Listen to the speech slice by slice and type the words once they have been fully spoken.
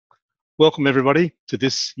Welcome everybody to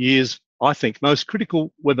this year's, I think, most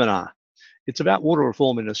critical webinar. It's about water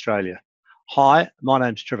reform in Australia. Hi, my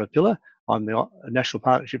name's Trevor Pillar. I'm the National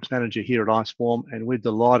Partnerships Manager here at ICEWARM, and we're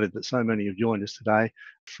delighted that so many have joined us today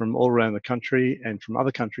from all around the country and from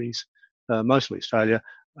other countries, mostly Australia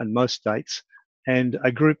and most states, and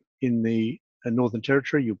a group in the Northern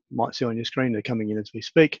Territory. You might see on your screen, they're coming in as we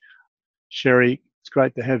speak. Sherry, it's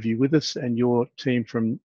great to have you with us and your team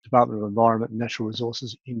from Department of Environment and Natural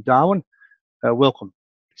Resources in Darwin. Welcome.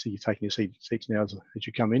 So you're taking your seats now as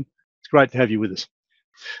you come in. It's great to have you with us.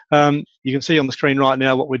 You can see on the screen right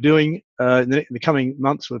now what we're doing. In the coming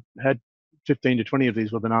months, we've had 15 to 20 of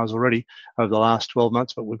these webinars already over the last 12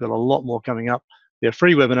 months, but we've got a lot more coming up. They're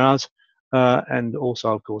free webinars and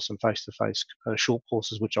also, of course, some face-to-face short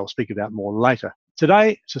courses, which I'll speak about more later.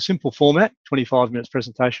 Today, it's a simple format, 25 minutes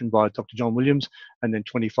presentation by Dr. John Williams, and then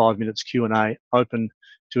 25 minutes Q&A open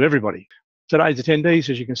to everybody. Today's attendees,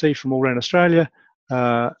 as you can see, from all around Australia,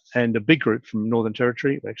 and a big group from Northern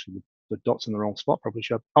Territory. Actually, the dot's in the wrong spot, probably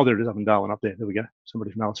should. Oh, there it is, up in Darwin, up there. There we go.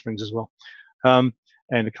 Somebody from Alice Springs as well. And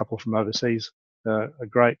a couple from overseas. A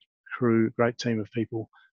great crew, great team of people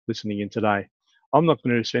listening in today. I'm not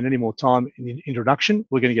going to spend any more time in the introduction.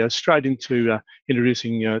 We're going to go straight into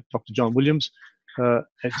introducing Dr. John Williams.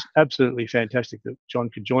 It's absolutely fantastic that John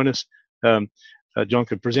could join us. John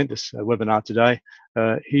could present this webinar today.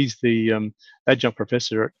 He's the adjunct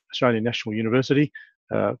professor at Australian National University,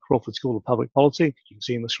 Crawford School of Public Policy. You can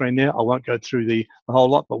see on the screen there. I won't go through the whole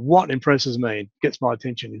lot, but what impresses me and gets my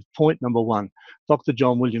attention is point number one. Dr.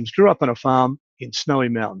 John Williams grew up on a farm in Snowy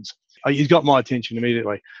Mountains. He's got my attention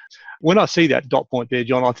immediately. When I see that dot point there,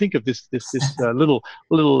 John, I think of this little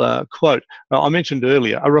quote I mentioned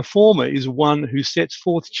earlier. A reformer is one who sets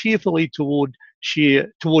forth cheerfully toward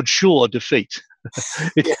sure defeat.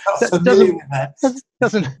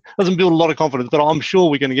 Doesn't build a lot of confidence, but I'm sure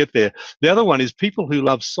we're going to get there. The other one is people who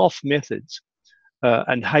love soft methods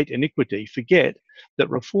and hate iniquity forget that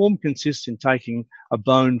reform consists in taking a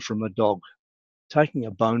bone from a dog. Taking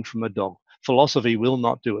a bone from a dog. Philosophy will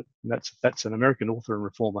not do it. And that's an American author and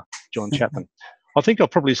reformer, John Chapman. I think I've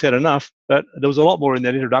probably said enough, but there was a lot more in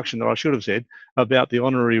that introduction that I should have said about the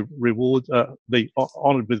honorary rewards, the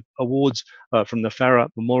honoured with awards from the Farrer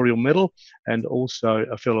Memorial Medal, and also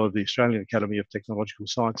a fellow of the Australian Academy of Technological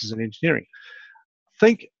Sciences and Engineering. I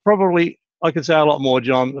think probably I could say a lot more,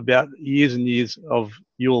 John, about years and years of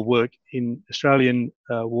your work in Australian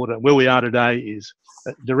water. Where we are today is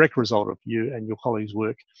a direct result of you and your colleagues'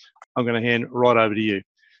 work. I'm going to hand right over to you.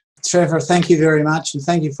 Trevor, thank you very much, and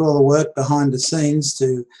thank you for all the work behind the scenes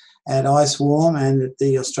at ICEWARM and at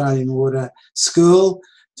the Australian Water School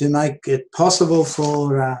to make it possible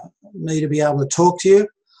for me to be able to talk to you.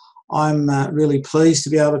 I'm really pleased to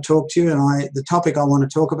be able to talk to you, and the topic I want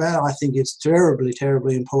to talk about, I think is terribly,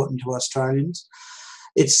 terribly important to Australians.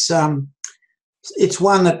 It's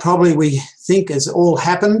one that probably we think has all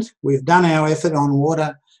happened. We've done our effort on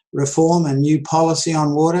water reform and new policy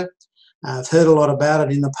on water. I've heard a lot about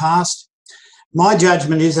it in the past. My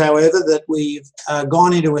judgment is, however, that we've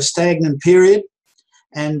gone into a stagnant period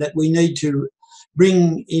and that we need to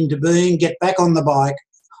bring into being, get back on the bike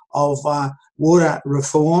of water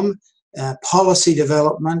reform, policy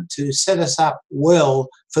development to set us up well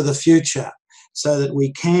for the future so that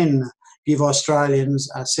we can give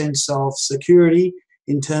Australians a sense of security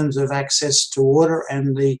in terms of access to water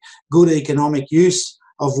and the good economic use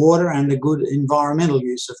of water and the good environmental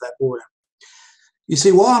use of that water. You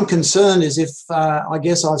see, why I'm concerned is if, I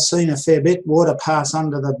guess I've seen a fair bit water pass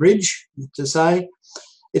under the bridge, to say.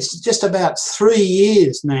 It's just about 3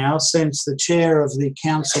 years now since the chair of the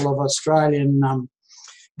Council of Australian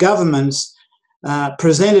Governments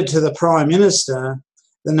presented to the Prime Minister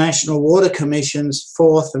the National Water Commission's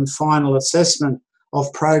fourth and final assessment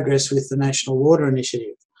of progress with the National Water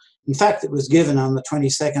Initiative. In fact, it was given on the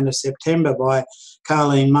 22nd of September by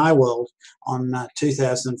Carleen Maywald on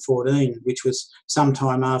 2014, which was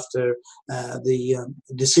sometime after the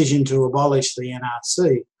decision to abolish the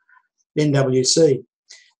NWC.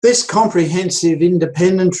 This comprehensive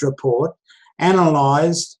independent report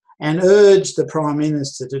analysed and urged the Prime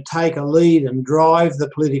Minister to take a lead and drive the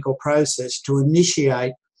political process to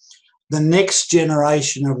initiate the next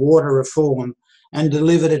generation of water reform and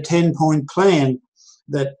delivered a 10-point plan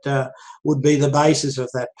that would be the basis of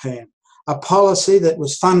that plan. A policy that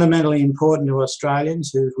was fundamentally important to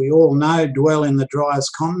Australians who, we all know, dwell in the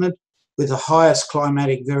driest continent with the highest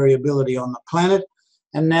climatic variability on the planet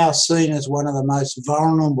and now seen as one of the most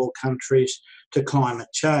vulnerable countries to climate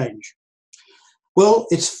change. Well,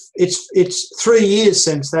 it's 3 years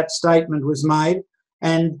since that statement was made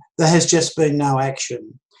and there has just been no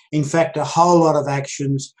action. In fact, a whole lot of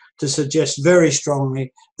actions to suggest very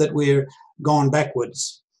strongly that we're gone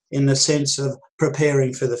backwards in the sense of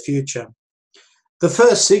preparing for the future. The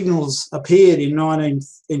first signals appeared in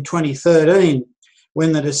 2013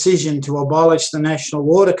 when the decision to abolish the National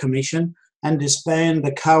Water Commission and disband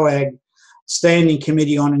the COAG Standing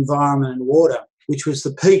Committee on Environment and Water, which was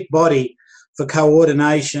the peak body for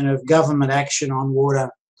coordination of government action on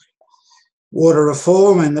water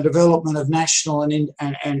reform and the development of national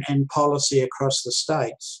and policy across the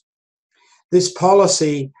states. This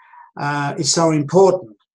policy is so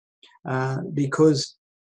important because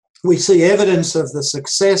we see evidence of the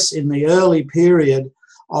success in the early period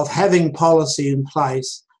of having policy in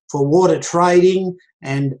place for water trading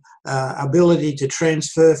and ability to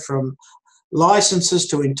transfer from licenses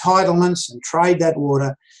to entitlements and trade that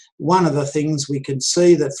water. One of the things we can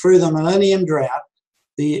see that through the Millennium Drought,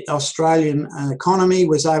 the Australian economy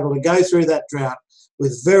was able to go through that drought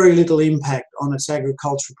with very little impact on its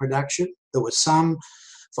agricultural production. There was some,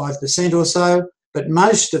 5% or so, but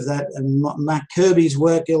most of that, and Mark Kirby's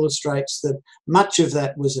work illustrates that much of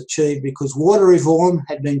that was achieved because water reform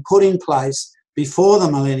had been put in place before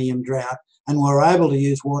the Millennium Drought, and we were able to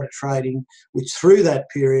use water trading, which through that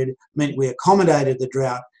period meant we accommodated the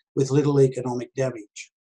drought with little economic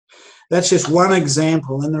damage. That's just one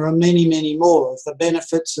example, and there are many, many more of the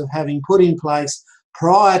benefits of having put in place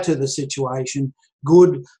prior to the situation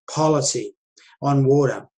good policy on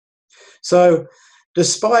water. So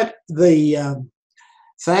despite the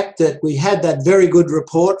fact that we had that very good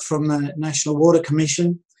report from the National Water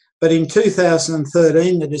Commission, but in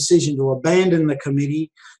 2013 the decision to abandon the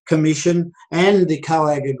commission and the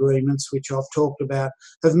COAG agreements, which I've talked about,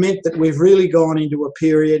 have meant that we've really gone into a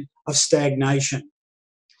period of stagnation.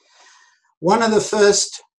 One of the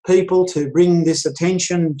first people to bring this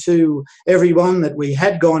attention to everyone that we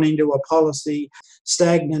had gone into a policy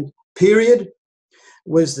stagnant period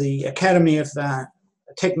was the Academy of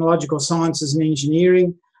Technological Sciences and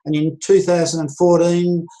Engineering. And in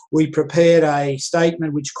 2014, we prepared a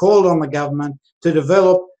statement which called on the government to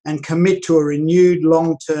develop and commit to a renewed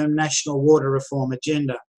long-term national water reform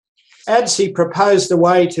agenda. ADSI proposed a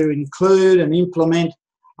way to include and implement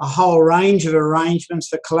a whole range of arrangements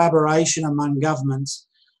for collaboration among governments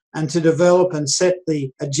and to develop and set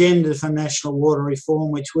the agenda for national water reform,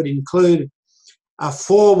 which would include a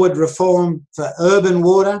forward reform for urban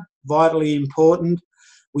water, vitally important.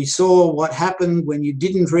 We saw what happened when you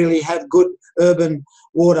didn't really have good urban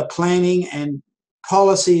water planning and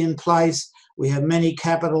policy in place. We have many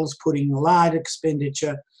capitals putting large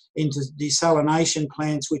expenditure into desalination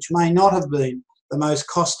plants, which may not have been the most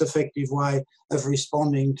cost-effective way of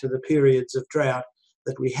responding to the periods of drought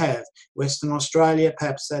that we have. Western Australia,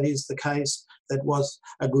 perhaps that is the case, that was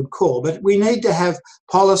a good call. But we need to have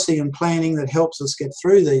policy and planning that helps us get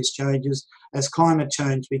through these changes as climate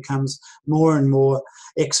change becomes more and more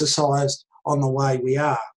exercised on the way we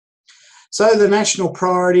are. So the national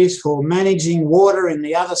priorities for managing water in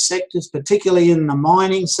the other sectors, particularly in the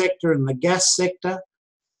mining sector and the gas sector,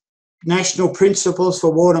 national principles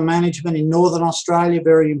for water management in Northern Australia,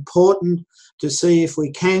 very important to see if we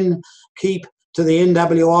can keep to the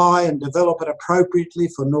NWI and develop it appropriately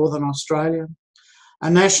for Northern Australia. A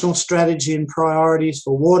national strategy and priorities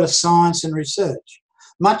for water science and research.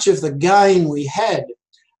 Much of the gain we had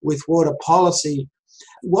with water policy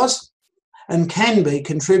was and can be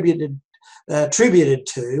attributed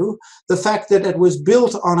to the fact that it was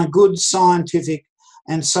built on a good scientific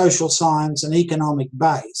and social science and economic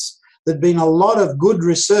base. There'd been a lot of good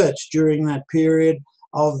research during that period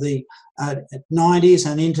of the 90s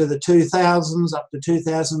and into the 2000s up to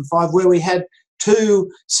 2005, where we had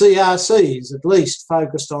 2 CRCs at least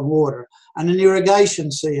focused on water, and an irrigation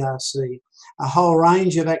CRC, a whole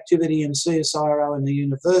range of activity in CSIRO in the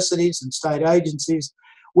universities and state agencies,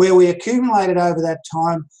 where we accumulated over that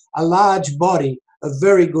time a large body of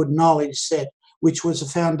very good knowledge set, which was a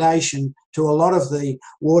foundation to a lot of the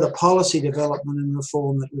water policy development and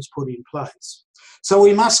reform that was put in place. So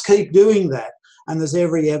we must keep doing that, and there's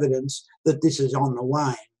every evidence that this is on the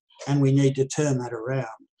wane, and we need to turn that around.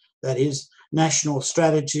 That is, national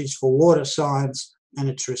strategies for water science and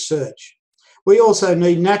its research. We also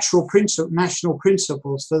need national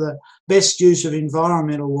principles for the best use of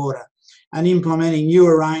environmental water and implementing new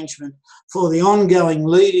arrangement for the ongoing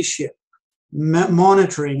leadership,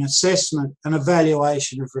 monitoring, assessment and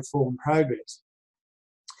evaluation of reform progress.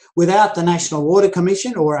 Without the National Water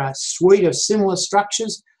Commission or a suite of similar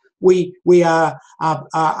structures, we are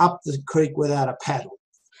up the creek without a paddle.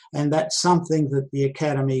 And that's something that the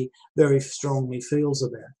Academy very strongly feels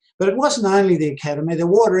about. But it wasn't only the Academy, the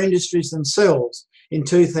water industries themselves in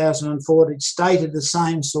 2004, it stated the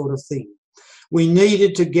same sort of thing. We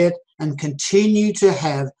needed to get and continue to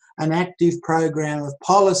have an active program of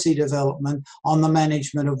policy development on the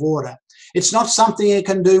management of water. It's not something you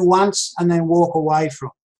can do once and then walk away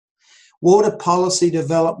from. Water policy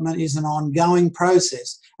development is an ongoing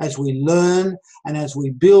process as we learn and as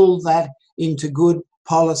we build that into good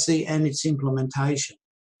policy and its implementation.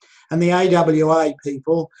 And the AWA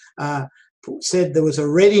people said there was a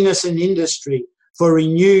readiness in industry for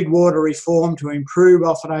renewed water reform to improve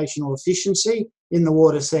operational efficiency in the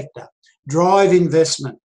water sector, drive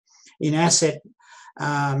investment in asset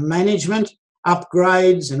management,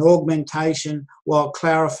 upgrades and augmentation, while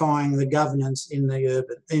clarifying the governance in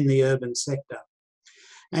the urban sector,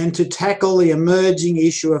 and to tackle the emerging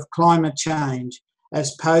issue of climate change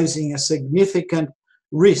as posing a significant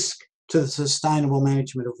risk to the sustainable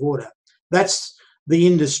management of water. That's the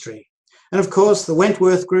industry. And of course, the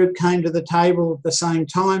Wentworth Group came to the table at the same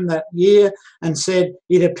time that year and said,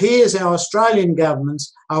 it appears our Australian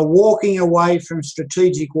governments are walking away from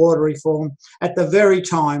strategic water reform at the very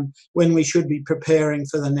time when we should be preparing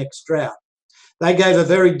for the next drought. They gave a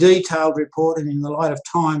very detailed report, and in the light of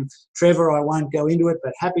time, Trevor, I won't go into it,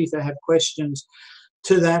 but happy to have questions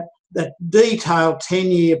to that detailed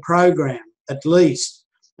 10-year program at least,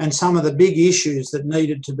 and some of the big issues that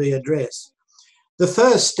needed to be addressed. The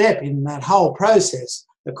first step in that whole process,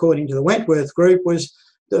 according to the Wentworth Group, was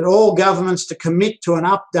that all governments to commit to an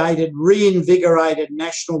updated, reinvigorated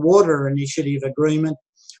National Water Initiative agreement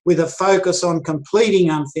with a focus on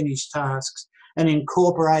completing unfinished tasks and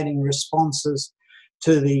incorporating responses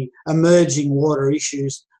to the emerging water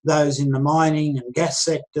issues, those in the mining and gas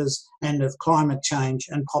sectors, and of climate change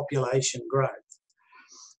and population growth.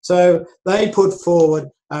 So they put forward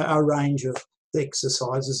a range of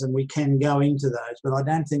exercises, and we can go into those, but I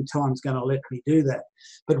don't think time's going to let me do that.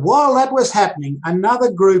 But while that was happening, another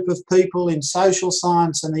group of people in social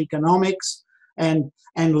science and economics and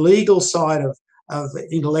legal side of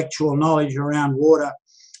intellectual knowledge around water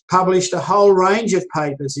published a whole range of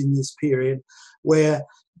papers in this period where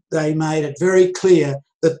they made it very clear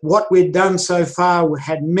that what we'd done so far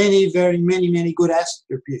had many good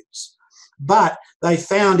attributes, but they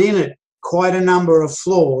found in it quite a number of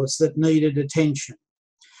flaws that needed attention.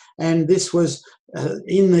 And this was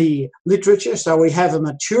in the literature. So we have a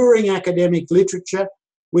maturing academic literature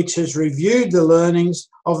which has reviewed the learnings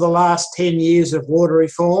of the last 10 years of water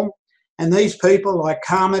reform. And these people like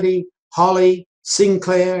Carmody, Holly,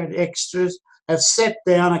 Sinclair and extras have set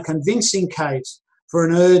down a convincing case for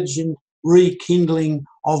an urgent rekindling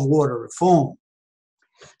of water reform.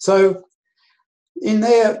 So in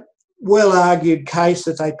their well-argued case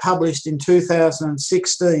that they published in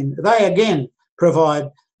 2016, they again provide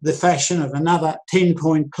the fashion of another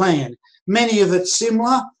 10-point plan, many of it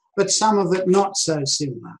similar, but some of it not so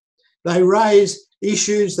similar. They raise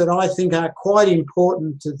issues that I think are quite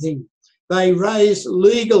important to think. They raise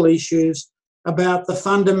legal issues about the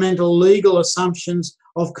fundamental legal assumptions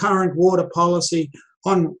of current water policy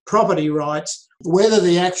on property rights, whether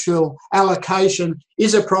the actual allocation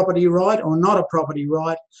is a property right or not a property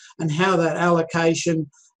right, and how that allocation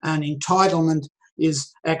and entitlement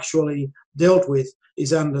is actually dealt with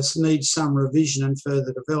needs some revision and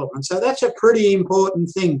further development. So that's a pretty important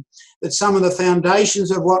thing, that some of the foundations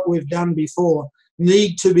of what we've done before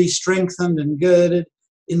need to be strengthened and girded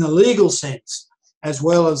in the legal sense, as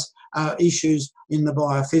well as issues in the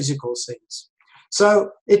biophysical sense. So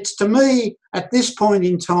it's, to me, at this point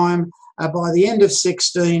in time, by the end of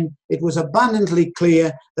 16, it was abundantly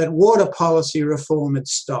clear that water policy reform had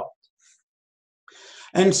stopped.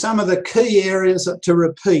 And some of the key areas to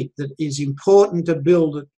repeat that is important to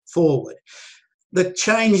build it forward. The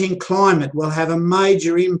changing climate will have a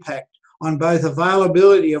major impact on both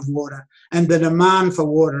availability of water and the demand for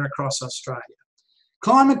water across Australia.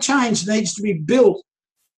 Climate change needs to be built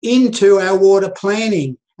into our water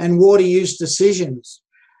planning and water use decisions,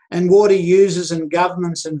 and water users and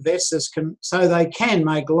governments and investors so they can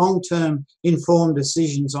make long-term informed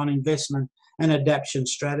decisions on investment and adaptation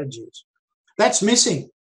strategies. That's missing.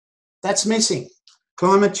 That's missing.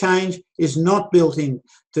 Climate change is not built into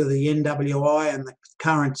the NWI and the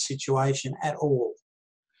current situation at all.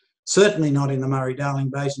 Certainly not in the Murray-Darling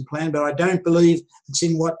Basin Plan, but I don't believe it's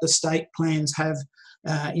in what the state plans have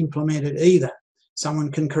implemented either.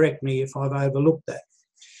 Someone can correct me if I've overlooked that.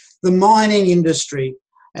 The mining industry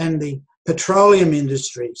and the petroleum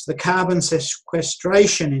industries, the carbon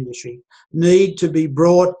sequestration industry, need to be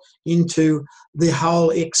brought into the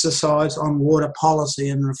whole exercise on water policy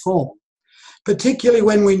and reform, particularly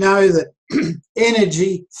when we know that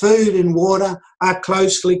energy, food and water are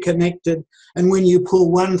closely connected, and when you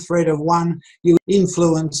pull one thread of one, you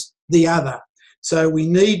influence the other. So we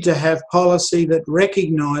need to have policy that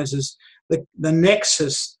recognises the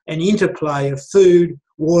nexus and interplay of food,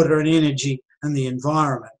 water and energy and the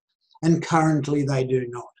environment, and currently they do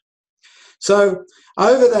not. So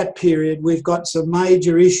over that period, we've got some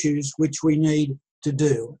major issues which we need to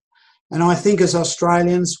do. And I think as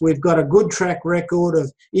Australians, we've got a good track record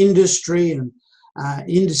of industry and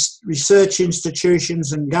research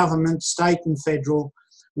institutions and government, state and federal,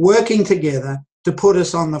 working together to put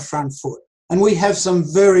us on the front foot. And we have some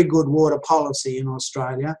very good water policy in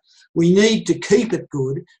Australia. We need to keep it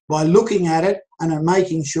good by looking at it and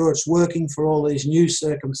making sure it's working for all these new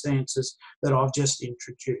circumstances that I've just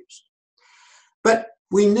introduced. But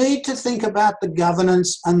we need to think about the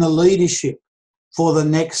governance and the leadership for the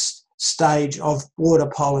next stage of water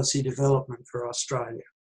policy development for Australia.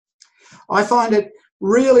 I find it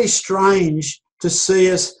really strange to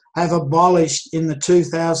see us have abolished in the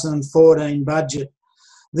 2014 budget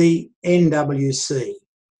the NWC,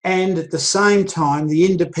 and at the same time the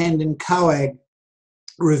independent COAG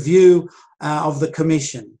review of the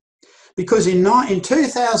Commission. Because in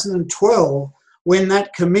 2012, when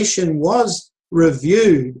that Commission was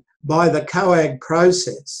reviewed by the COAG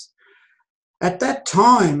process, at that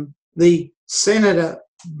time the Senator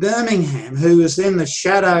Birmingham, who was then the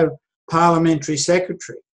shadow parliamentary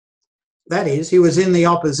secretary, that is, he was in the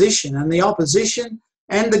opposition, and the opposition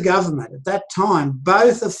and the government at that time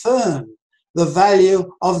both affirmed the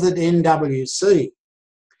value of the NWC.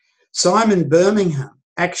 Simon Birmingham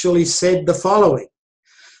actually said the following: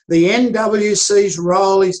 "The NWC's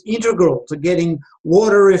role is integral to getting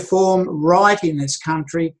water reform right in this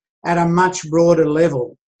country at a much broader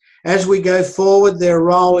level. As we go forward, their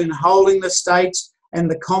role in holding the states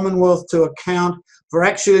and the Commonwealth to account for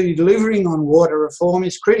actually delivering on water reform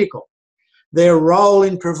is critical. Their role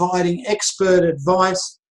in providing expert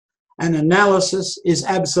advice and analysis is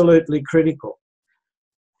absolutely critical."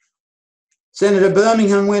 Senator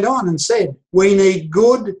Birmingham went on and said, "We need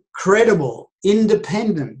good, credible,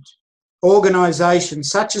 independent organisations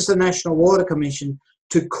such as the National Water Commission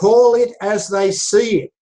to call it as they see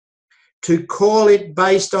it, to call it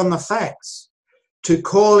based on the facts, to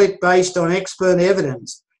call it based on expert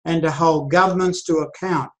evidence, and to hold governments to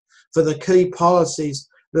account for the key policies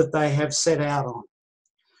that they have set out on."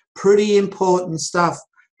 Pretty important stuff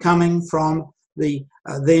coming from the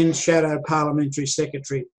then shadow parliamentary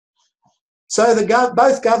secretary. So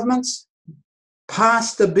both governments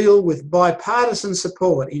passed the bill with bipartisan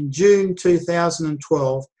support in June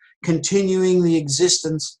 2012, continuing the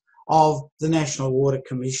existence of the National Water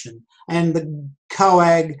Commission and the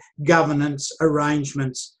COAG governance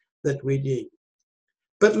arrangements that we did.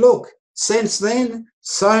 But look, since then,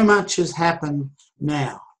 so much has happened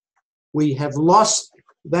now. We have lost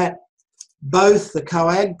that, both the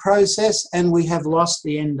COAG process and we have lost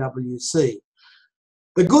the NWC.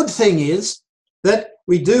 The good thing is that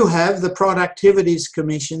we do have the Productivities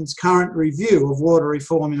Commission's current review of water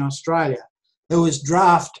reform in Australia. Whose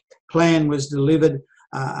draft plan was delivered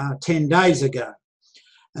 10 days ago.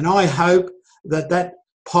 And I hope that that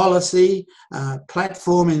policy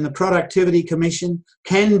platform in the Productivity Commission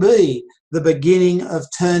can be the beginning of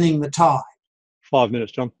turning the tide. 5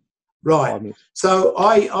 minutes, John. Right. 5 minutes. So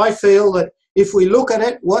I feel that if we look at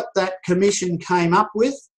it, what that commission came up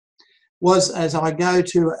with was, as I go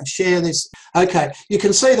to share this, okay, you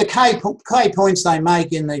can see the key points they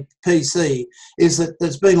make in the PC is that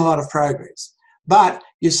there's been a lot of progress. But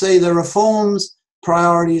you see the reforms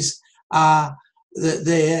priorities are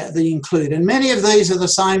there, they include. And many of these are the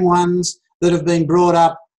same ones that have been brought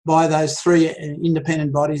up by those three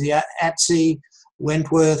independent bodies, the ATSI,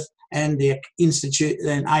 Wentworth and the Institute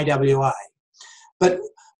and AWA. But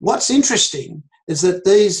what's interesting is that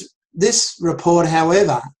this report,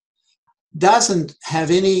 however, doesn't have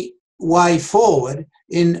any way forward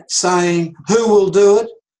in saying who will do it,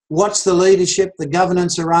 what's the leadership, the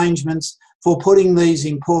governance arrangements for putting these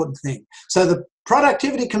important things. So the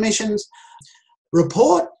Productivity Commission's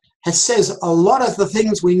report says a lot of the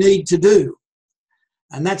things we need to do,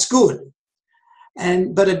 and that's good.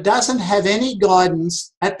 But it doesn't have any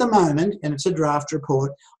guidance at the moment, and it's a draft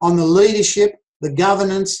report, on the leadership, the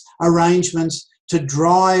governance arrangements to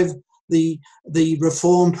drive the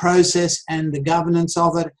reform process and the governance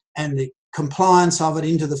of it and the compliance of it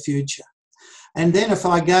into the future. And then if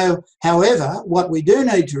I go, however, what we do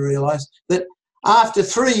need to realise that after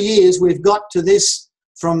 3 years we've got to this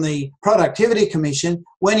from the Productivity Commission,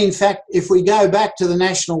 when in fact if we go back to the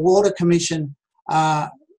National Water Commission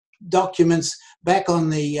documents back on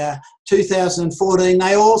the 2014,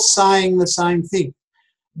 they all saying the same thing.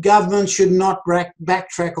 Government should not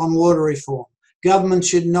backtrack on water reform. Government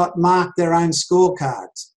should not mark their own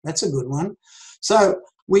scorecards. That's a good one. So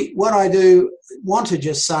what I do want to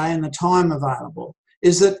just say in the time available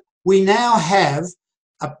is that we now have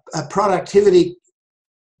a productivity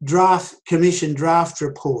commission draft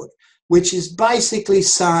report, which is basically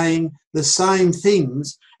saying the same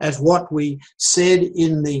things as what we said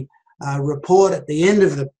in the report at the end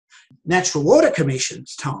of the Natural Water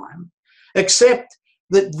Commission's time, except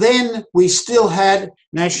that then we still had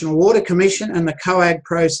National Water Commission and the COAG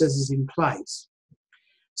processes in place.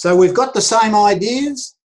 So we've got the same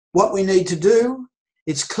ideas, what we need to do,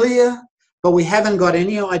 it's clear, but we haven't got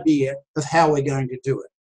any idea of how we're going to do it.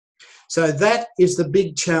 So that is the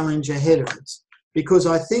big challenge ahead of us, because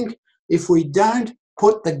I think if we don't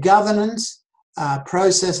put the governance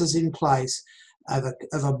processes in place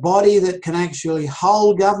of a body that can actually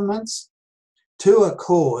hold governments to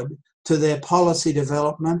accord to their policy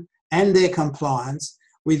development and their compliance,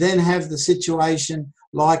 we then have the situation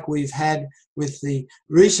like we've had with the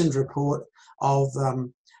recent report of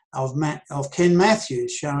Ken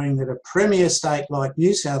Matthews, showing that a premier state like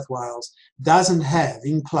New South Wales doesn't have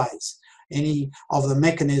in place any of the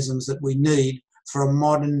mechanisms that we need for a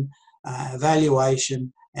modern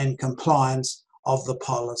evaluation and compliance of the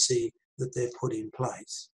policy that they've put in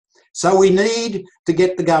place. So we need to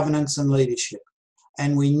get the governance and leadership,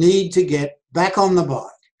 and we need to get back on the bike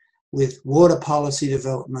with water policy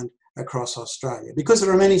development across Australia, because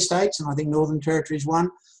there are many states, and I think Northern Territory is one,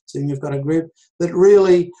 so you've got a group that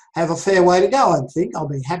really have a fair way to go, I think. I'll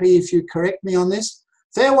be happy if you correct me on this.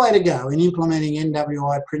 Fair way to go in implementing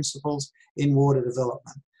NWI principles in water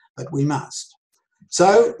development, but we must.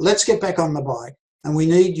 So let's get back on the bike, and we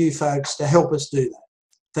need you folks to help us do that.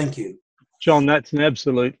 Thank you. John, that's an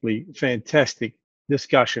absolutely fantastic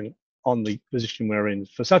discussion on the position we're in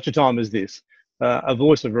for such a time as this. A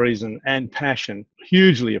voice of reason and passion.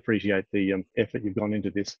 Hugely appreciate the effort you've gone into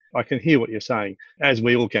this. I can hear what you're saying, as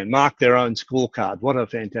we all can. Mark their own scorecard. What a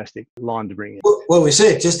fantastic line to bring in. Well, we see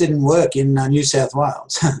it just didn't work in New South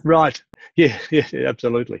Wales. Right. Yeah,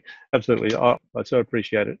 absolutely. Absolutely. I so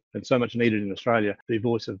appreciate it, and so much needed in Australia, the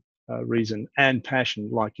voice of reason and passion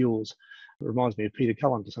like yours. It reminds me of Peter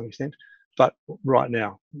Cullen to some extent. But right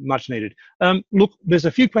now, much needed. Look, there's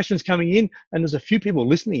a few questions coming in, and there's a few people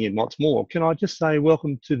listening in, what's more. Can I just say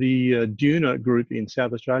welcome to the DUNA group in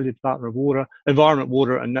South Australia, Department of Water, Environment,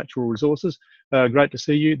 Water and Natural Resources. Great to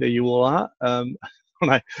see you. There you all are. On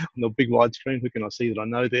the big wide screen, who can I see that I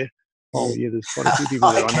know there? Oh, yeah, there's quite a few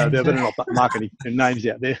people there I know there. Better not mark any names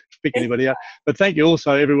out there, pick anybody out. But thank you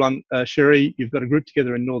also, everyone. Sherry, you've got a group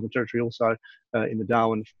together in Northern Territory also in the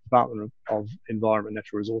Darwin Department of Environment and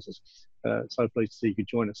Natural Resources. So pleased to see you could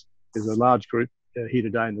join us. There's a large group here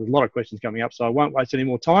today, and there's a lot of questions coming up, so I won't waste any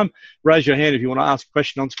more time. Raise your hand if you want to ask a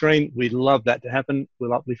question on screen. We'd love that to happen.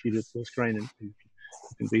 We'll uplift you to the screen and you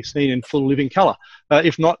can be seen in full living colour.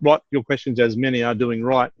 If not, write your questions, as many are doing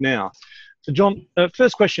right now. So John,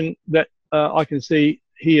 first question that I can see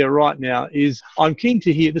here right now is, I'm keen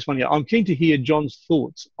to hear this one here. I'm keen to hear John's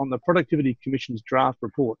thoughts on the Productivity Commission's draft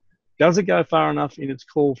report. Does it go far enough in its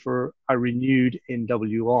call for a renewed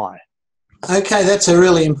NWI? Okay, that's a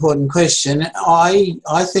really important question. I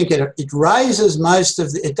think it raises most of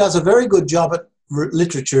it does a very good job at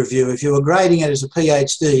literature review. If you were grading it as a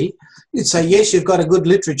PhD, you'd say, yes, you've got a good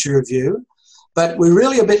literature review, but we're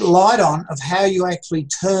really a bit light on of how you actually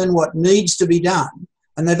turn what needs to be done.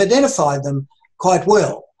 And they've identified them quite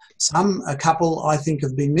well. A couple I think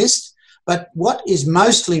have been missed, but what is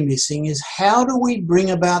mostly missing is how do we bring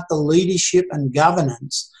about the leadership and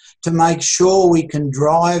governance to make sure we can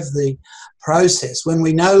drive the process when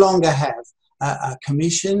we no longer have a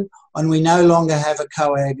commission and we no longer have a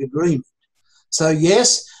COAG agreement. So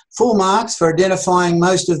yes, full marks for identifying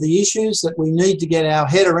most of the issues that we need to get our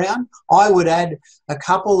head around. I would add a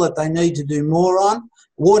couple that they need to do more on.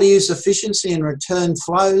 Water use efficiency and return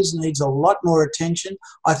flows needs a lot more attention.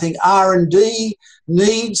 I think R&D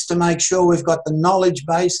needs to make sure we've got the knowledge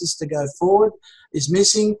basis to go forward is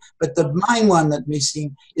missing, but the main one that's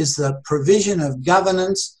missing is the provision of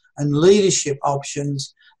governance and leadership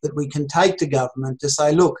options that we can take to government to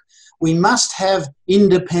say, look, we must have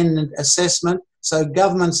independent assessment so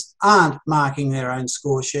governments aren't marking their own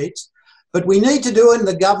score sheets, but we need to do it in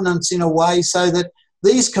the governance in a way so that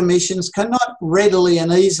these commissions cannot readily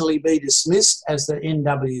and easily be dismissed as the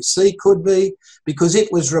NWC could be, because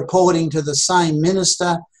it was reporting to the same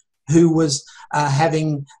minister who was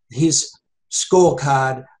having his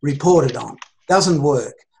scorecard reported on. Doesn't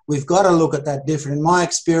work. We've got to look at that different. In my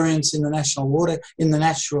experience in the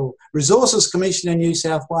Natural Resources Commission in New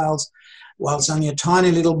South Wales, while it's only a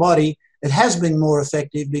tiny little body, it has been more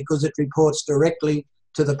effective because it reports directly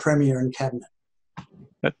to the Premier and Cabinet.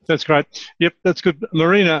 That's great. Yep, that's good.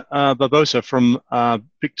 Marina Barbosa from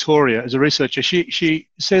Victoria is a researcher. She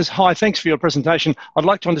says, "Hi, thanks for your presentation. I'd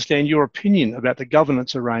like to understand your opinion about the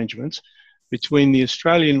governance arrangements between the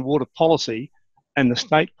Australian water policy and the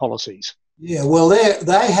state policies." Yeah, well,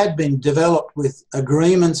 they had been developed with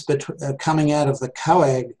agreements coming out of the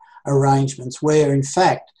COAG arrangements, where in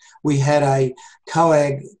fact we had a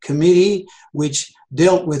COAG committee which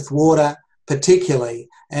dealt with water particularly,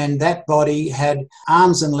 and that body had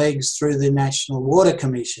arms and legs through the National Water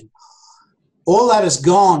Commission. All that is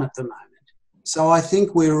gone at the moment, so I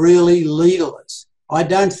think we're really leaderless. I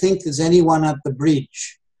don't think there's anyone at the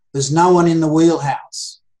bridge. There's no one in the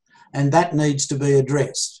wheelhouse, and that needs to be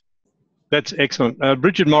addressed. That's excellent.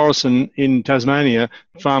 Bridget Morrison in Tasmania,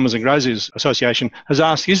 Farmers and Graziers Association, has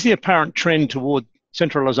asked, is the apparent trend toward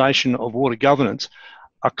centralisation of water governance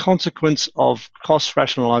a consequence of cost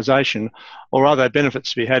rationalisation, or are there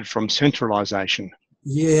benefits to be had from centralisation?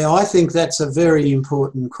 Yeah, I think that's a very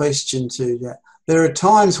important question too. There are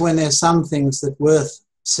times when there's some things that are worth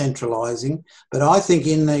centralising, but I think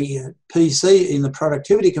in the PC, in the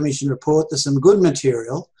Productivity Commission report, there's some good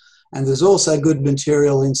material, and there's also good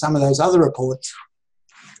material in some of those other reports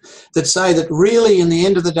that say that really in the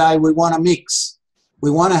end of the day we want a mix. We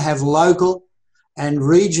want to have local and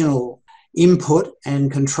regional input and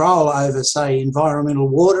control over, say, environmental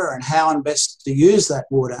water and how and best to use that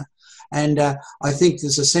water. And I think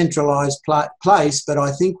there's a centralised place, but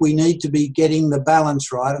I think we need to be getting the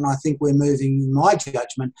balance right, and I think we're moving, in my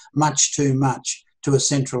judgment, much too much to a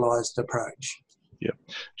centralised approach. Yeah,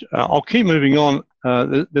 I'll keep moving on.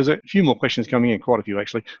 There's a few more questions coming in, quite a few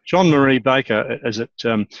actually. John Marie Baker is at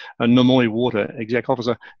Namoy Water Exec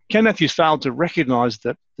Officer. Ken Matthews failed to recognise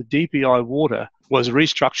that the DPI water was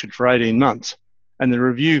restructured for 18 months and the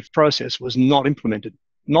review process was not implemented.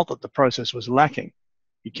 Not that the process was lacking.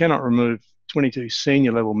 You cannot remove 22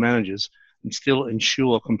 senior level managers and still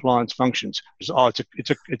ensure compliance functions.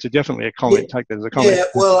 It's definitely a comment. Yeah. Take that as a comment. Yeah,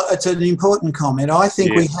 well, it's an important comment. I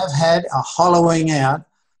think we have had a hollowing out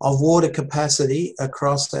of water capacity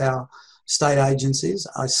across our state agencies.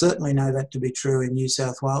 I certainly know that to be true in New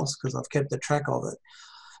South Wales because I've kept the track of it.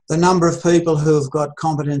 The number of people who have got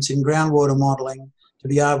competence in groundwater modelling to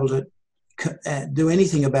be able to do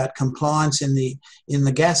anything about compliance in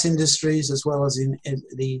the gas industries as well as in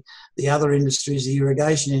the other industries, the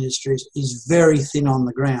irrigation industries, is very thin on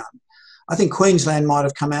the ground. I think Queensland might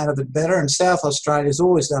have come out of it better, and South Australia's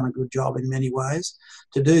always done a good job in many ways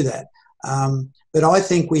to do that. But I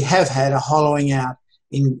think we have had a hollowing out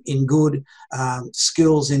in good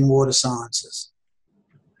skills in water sciences.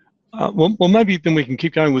 Well, maybe then we can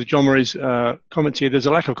keep going with John Marie's comments here. There's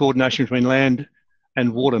a lack of coordination between land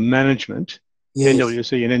and water management. Yes.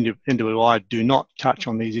 NWC and NWI do not touch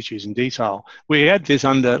on these issues in detail. We had this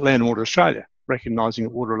under Land and Water Australia, recognising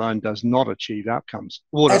that water alone does not achieve outcomes.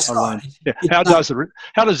 Water That's alone. Right. Yeah.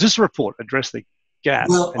 How does this report address the gap?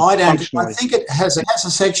 Well, I think it has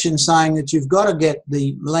a section saying that you've got to get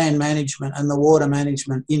the land management and the water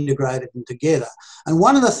management integrated and together. And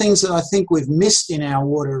one of the things that I think we've missed in our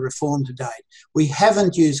water reform to date, we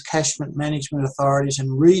haven't used catchment management authorities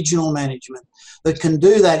and regional management that can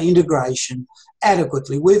do that integration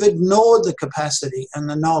adequately. We've ignored the capacity and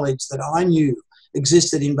the knowledge that I knew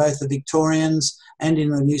existed in both the Victorians and in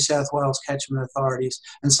the New South Wales catchment authorities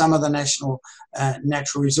and some of the national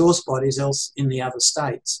natural resource bodies else in the other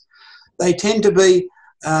states. They tend to be,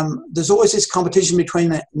 there's always this competition between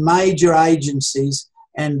the major agencies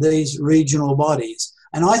and these regional bodies.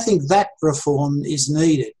 And I think that reform is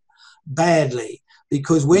needed badly,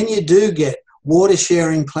 because when you do get water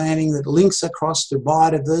sharing planning that links across to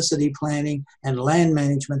biodiversity planning and land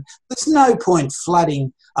management, there's no point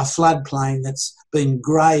flooding a floodplain that's been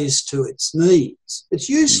grazed to its needs. It's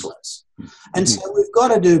useless. And so we've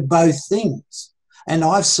got to do both things. And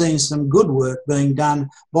I've seen some good work being done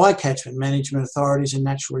by catchment management authorities and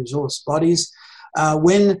natural resource bodies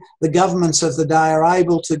when the governments of the day are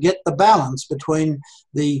able to get the balance between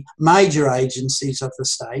the major agencies of the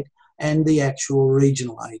state and the actual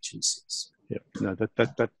regional agencies. Yeah, no,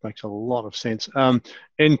 that makes a lot of sense.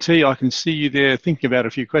 NT, I can see you there thinking about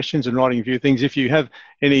a few questions and writing a few things. If you have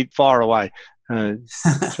any, fire away.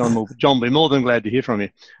 John will be more than glad to hear from you.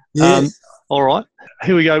 Yes. All right,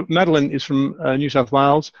 here we go. Madeline is from New South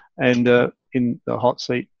Wales and in the hot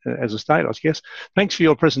seat as a state, I guess. Thanks for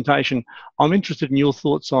your presentation. I'm interested in your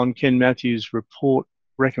thoughts on Ken Matthews' report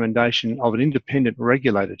recommendation of an independent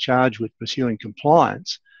regulator charged with pursuing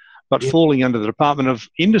compliance but falling under the Department of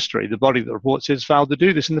Industry, the body that the report says failed to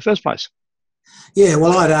do this in the first place. Yeah,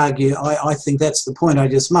 well, I'd argue, I think that's the point I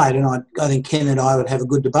just made, and I think Ken and I would have a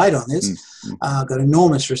good debate on this. I've got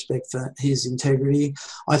enormous respect for his integrity.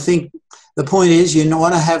 I think the point is you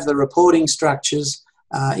want to have the reporting structures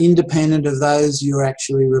independent of those you're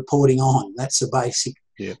actually reporting on. That's a basic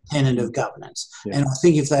tenet of governance. And I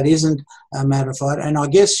think if that isn't a matter of fact, and I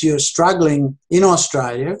guess you're struggling in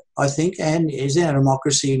Australia, I think, and as our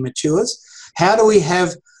democracy matures, how do we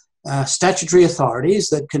have statutory authorities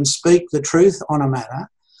that can speak the truth on a matter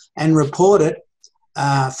and report it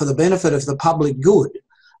for the benefit of the public good,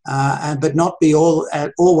 but not be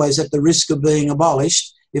always at the risk of being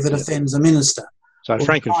abolished if it offends a minister. So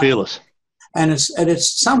frank and fearless. And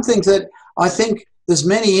it's something that I think there's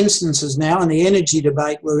many instances now, and the energy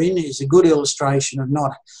debate we're in is a good illustration of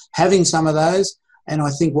not having some of those. And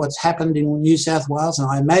I think what's happened in New South Wales, and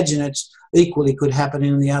I imagine it's equally could happen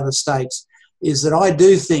in the other states, is that I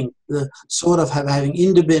do think the sort of having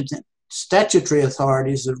independent statutory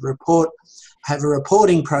authorities that have a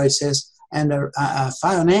reporting process and a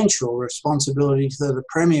financial responsibility to the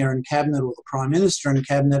Premier and Cabinet or the Prime Minister and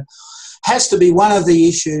Cabinet has to be one of the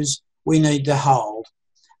issues we need to hold.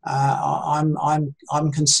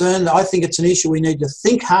 I'm concerned. I think it's an issue we need to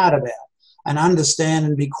think hard about and understand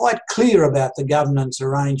and be quite clear about the governance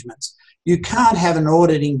arrangements. You can't have an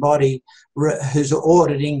auditing body who's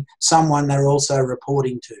auditing someone they're also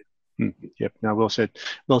reporting to. Yep, no, well said.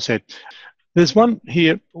 Well said. There's one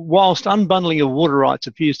here. Whilst unbundling of water rights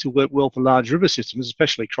appears to work well for large river systems,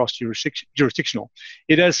 especially cross-jurisdictional,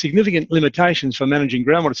 it has significant limitations for managing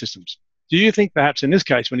groundwater systems. Do you think perhaps in this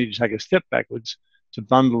case we need to take a step backwards to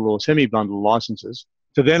bundle or semi-bundle licences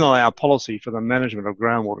to then allow policy for the management of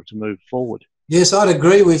groundwater to move forward? Yes, I'd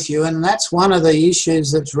agree with you, and that's one of the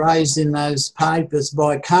issues that's raised in those papers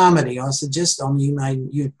by Carmody. I suggest,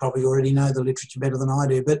 you probably already know the literature better than I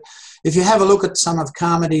do, but if you have a look at some of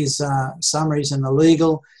Carmody's summaries in the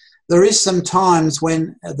legal, there is some times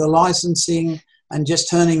when the licensing and just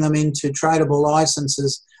turning them into tradable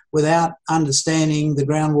licenses without understanding the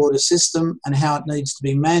groundwater system and how it needs to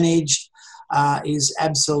be managed is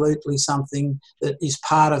absolutely something that is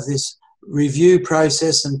part of this review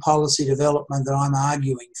process and policy development that I'm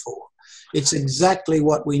arguing for. It's exactly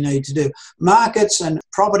what we need to do. Markets and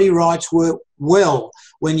property rights work well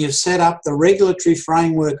when you set up the regulatory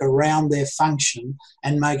framework around their function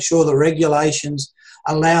and make sure the regulations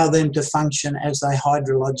allow them to function as they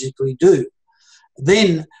hydrologically do.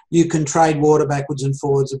 Then you can trade water backwards and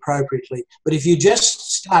forwards appropriately. But if you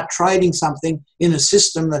just start trading something in a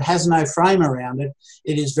system that has no frame around it,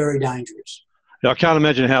 it is very dangerous. I can't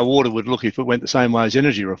imagine how water would look if it went the same way as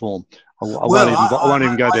energy reform. I won't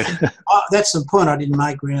even go there. That's the point I didn't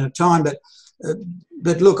make. We're out of time.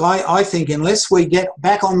 But look, I think unless we get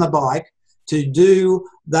back on the bike to do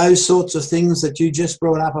those sorts of things that you just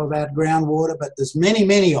brought up about groundwater, but there's many,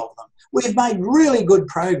 many of them. We've made really good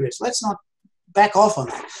progress. Let's not back off on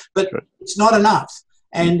that. But it's not enough.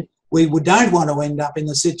 And we don't want to end up in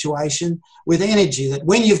the situation with energy that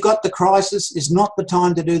when you've got the crisis is not the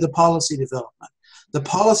time to do the policy development. The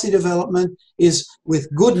policy development is with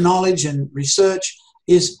good knowledge and research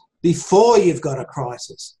is before you've got a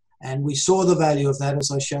crisis. And we saw the value of that, as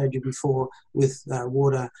I showed you before, with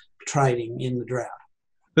water trading in the drought.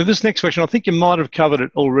 Now, this next question, I think you might have covered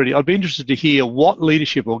it already. I'd be interested to hear what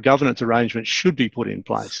leadership or governance arrangements should be put in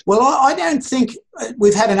place. Well, I don't think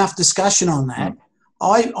we've had enough discussion on that.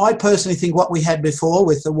 I personally think what we had before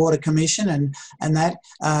with the Water Commission and that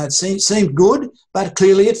seemed good, but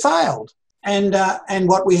clearly it failed. And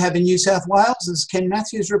what we have in New South Wales, as Ken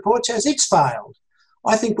Matthews' report shows, it's failed.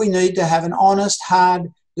 I think we need to have an honest,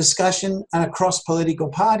 hard discussion and across political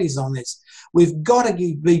parties on this. We've got to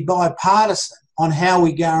be bipartisan on how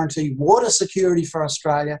we guarantee water security for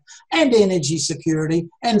Australia and energy security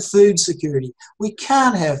and food security. We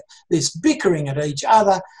can't have this bickering at each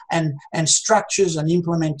other and structures and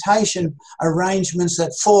implementation arrangements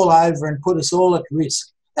that fall over and put us all at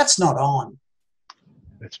risk. That's not on.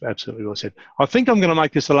 That's absolutely well said. I think I'm going to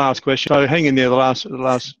make this the last question. So hang in there the last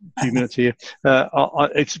few minutes here.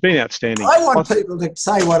 It's been outstanding. I want people to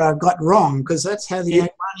say what I've got wrong because that's how the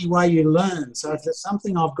only way you learn. So if there's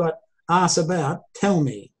something I've got ask about, tell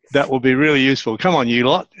me. That will be really useful. Come on, you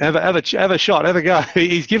lot. Have a shot. Have a go.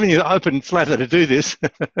 He's giving you the open flatter to do this.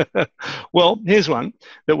 Well, here's one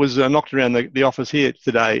that was knocked around the office here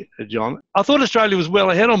today, John. I thought Australia was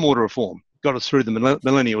well ahead on water reform. Got us through the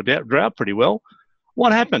millennial drought pretty well.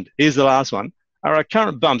 What happened? Here's the last one. Are our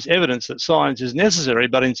current bumps evidence that science is necessary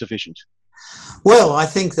but insufficient? Well, I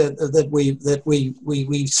think that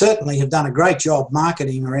we certainly have done a great job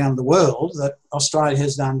marketing around the world that Australia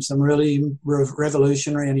has done some really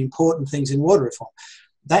revolutionary and important things in water reform.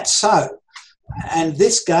 That's so. And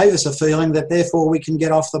this gave us a feeling that therefore we can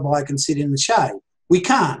get off the bike and sit in the shade. We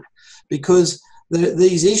can't, because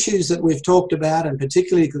these issues that we've talked about, and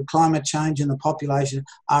particularly the climate change and the population,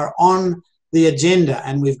 are on the agenda,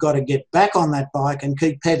 and we've got to get back on that bike and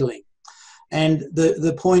keep pedalling. And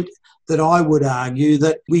the point that I would argue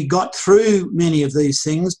that we got through many of these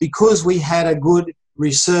things because we had a good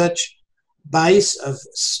research base of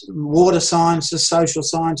water sciences, social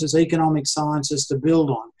sciences, economic sciences to build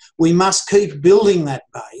on. We must keep building that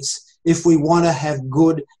base if we want to have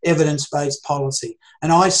good evidence-based policy.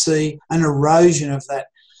 And I see an erosion of that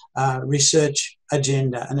research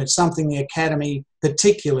agenda, and it's something the Academy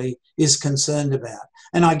particularly is concerned about.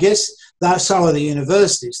 And I guess so are the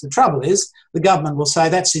universities. The trouble is the government will say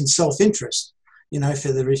that's in self-interest. You know,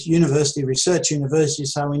 for the university research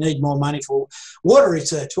universities, so we need more money for water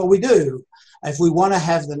research. Well, we do. If we want to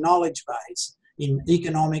have the knowledge base in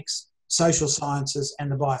economics, social sciences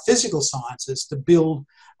and the biophysical sciences to build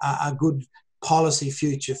a good policy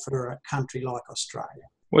future for a country like Australia.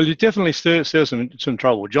 Well, you definitely stir some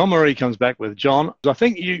trouble. John Murray comes back with, John, I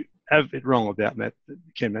think you have it wrong about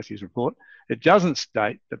Ken Matthews' report. It doesn't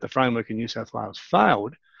state that the framework in New South Wales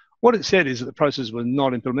failed. What it said is that the process was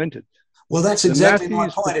not implemented. Well, that's exactly my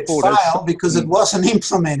point. It failed because it wasn't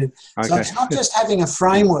implemented. Okay. So it's not just having a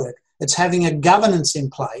framework, it's having a governance in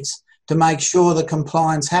place to make sure the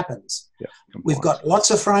compliance happens. Yep, We've got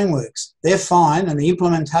lots of frameworks. They're fine and the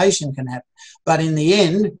implementation can happen. But in the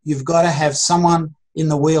end, you've got to have someone in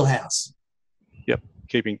the wheelhouse. Yep,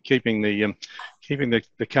 keeping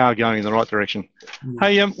the car going in the right direction.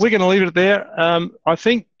 Hey, we're going to leave it there. I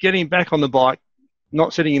think getting back on the bike,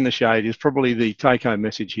 not sitting in the shade, is probably the take-home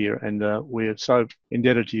message here. And we're so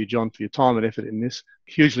indebted to you, John, for your time and effort in this.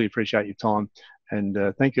 Hugely appreciate your time. And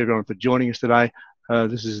thank you, everyone, for joining us today.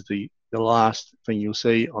 This is the last thing you'll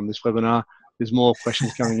see on this webinar. There's more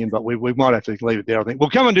questions coming in, but we might have to leave it there, I think. We'll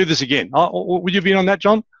come and do this again. Would you be on that,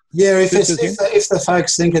 John? Yeah, if the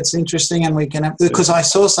folks think it's interesting, and we can, because I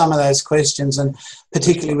saw some of those questions, and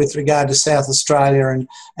particularly with regard to South Australia, and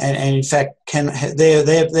in fact,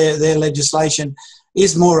 their legislation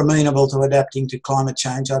is more amenable to adapting to climate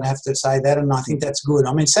change. I'd have to say that, and I think that's good.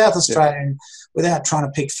 I mean, South Australia, without trying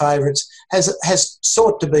to pick favourites, has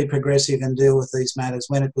sought to be progressive and deal with these matters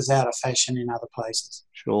when it was out of fashion in other places.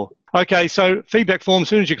 Sure. Okay, so feedback form, as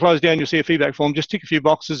soon as you close down, you'll see a feedback form. Just tick a few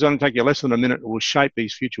boxes. It'll take you less than a minute. It will shape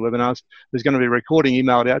these future webinars. There's going to be a recording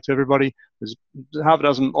emailed out to everybody. There's half a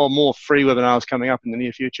dozen or more free webinars coming up in the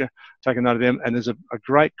near future. Take a note of them. And there's a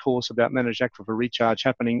great course about managed aquifer recharge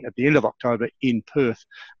happening at the end of October in Perth,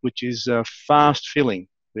 which is fast filling.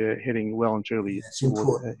 They're heading well and truly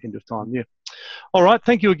toward the end of time. Yeah. All right.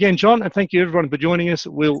 Thank you again, John. And thank you, everyone, for joining us.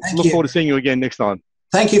 We'll look forward to seeing you again next time.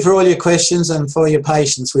 Thank you for all your questions and for your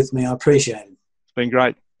patience with me. I appreciate it. It's been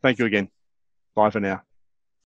great. Thank you again. Bye for now.